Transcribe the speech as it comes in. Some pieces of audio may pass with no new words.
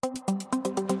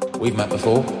We've met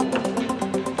before?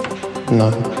 No.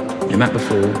 We met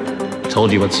before,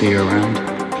 told you I'd see you around,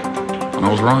 and I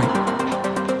was right.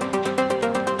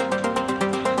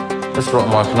 That's the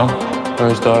rotten wife now.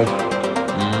 Rose died.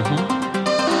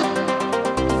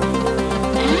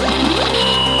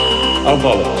 Oh,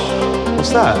 bollocks. What's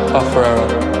that? Oh,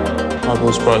 Ferrari.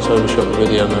 Eyeball sprites overshot the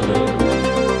video memory.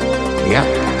 Yeah.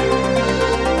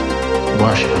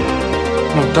 Worship him.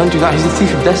 No, don't do that. He's the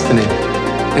thief of destiny.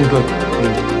 Anybody.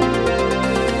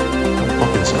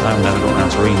 Fucking so I've never got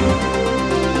around to reading them.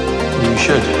 You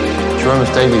should. Jerome F.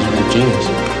 Davies was a genius.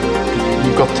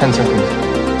 You've got 10 seconds.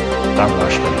 Don't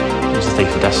worship him. He's the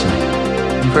thief of destiny.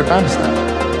 You've read Bandersnatch.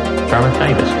 Jerome F.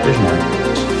 Davies, visionary.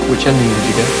 Which ending did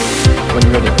you get when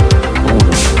you read it? All of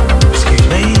them. Excuse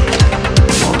me?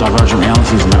 A lot of divergent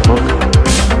realities in that book.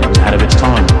 It was ahead of its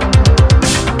time.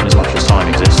 As much as time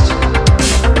exists.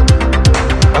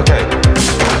 Okay.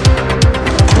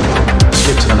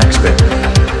 Skip to the next bit.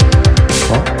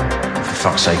 What? For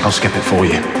fuck's sake, I'll skip it for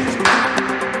you.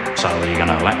 So, are you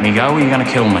gonna let me go or are you gonna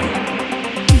kill me?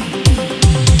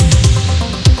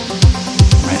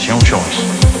 It's your choice.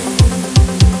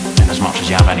 In as much as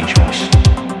you have any choice.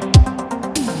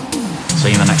 See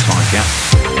you in the next life, yeah?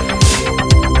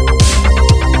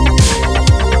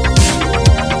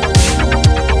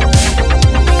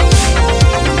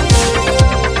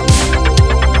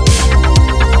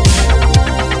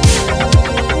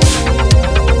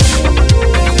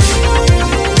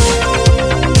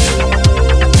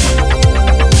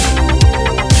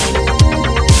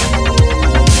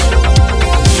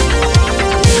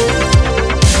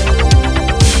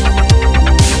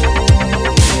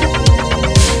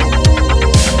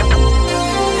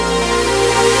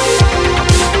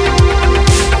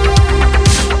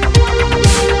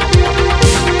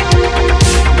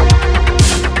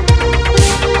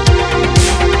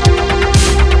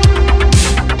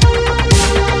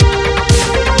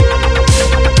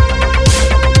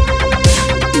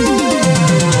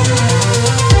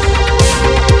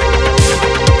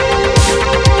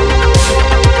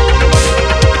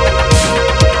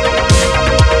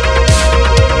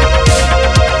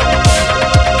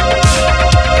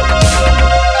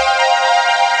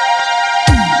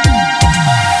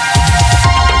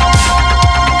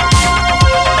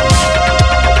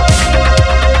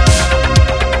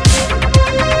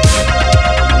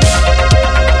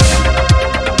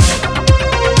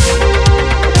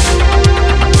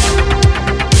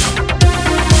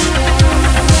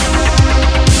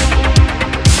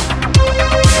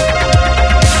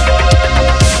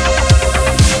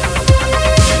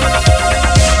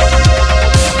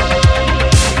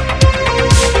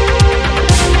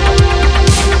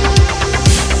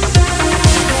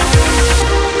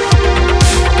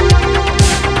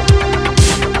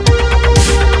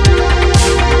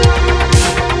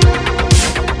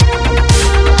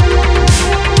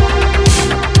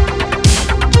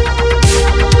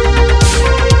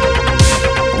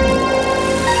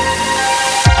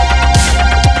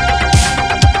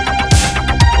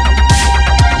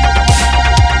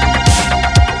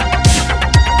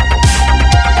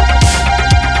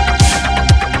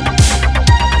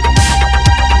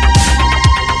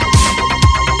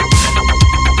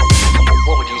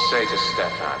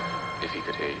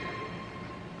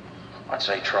 I'd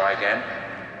say try again.